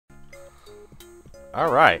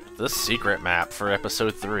Alright, the secret map for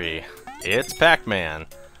episode 3. It's Pac-Man.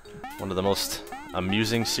 One of the most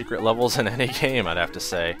amusing secret levels in any game, I'd have to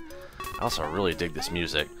say. I also really dig this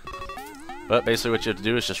music. But basically what you have to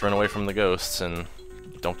do is just run away from the ghosts and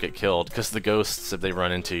don't get killed, because the ghosts, if they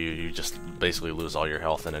run into you, you just basically lose all your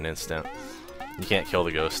health in an instant. You can't kill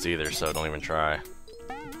the ghosts either, so don't even try.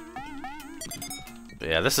 But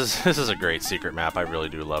yeah, this is a great secret map. I really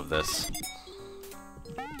do love this.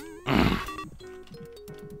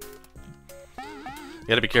 You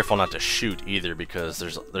gotta be careful not to shoot either, because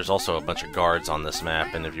there's also a bunch of guards on this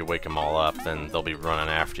map, and if you wake them all up, then they'll be running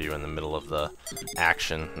after you in the middle of the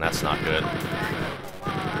action, and that's not good.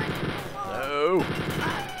 No!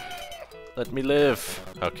 Let me live!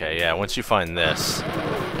 Okay, yeah, once you find this,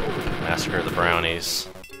 massacre the brownies,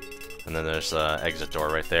 and then there's an exit door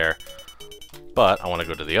right there. But I want to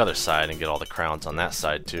go to the other side and get all the crowns on that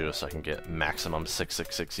side too, so I can get maximum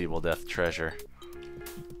 666 Evil Death treasure.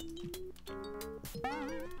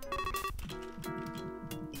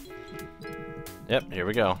 Yep, here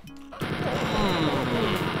we go.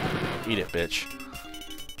 Eat it, bitch.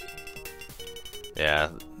 Yeah,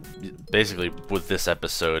 basically with this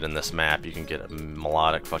episode and this map, you can get a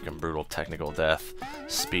melodic, fucking brutal technical death,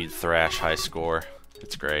 speed thrash, high score.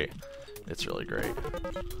 It's great. It's really great.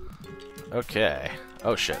 Okay.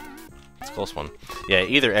 Oh shit. It's a close one. Yeah,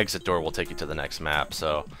 either exit door will take you to the next map,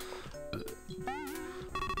 so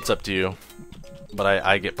it's up to you. But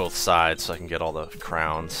I get both sides so I can get all the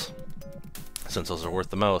crowns, since those are worth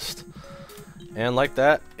the most. And like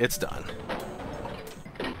that, it's done.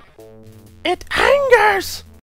 It angers!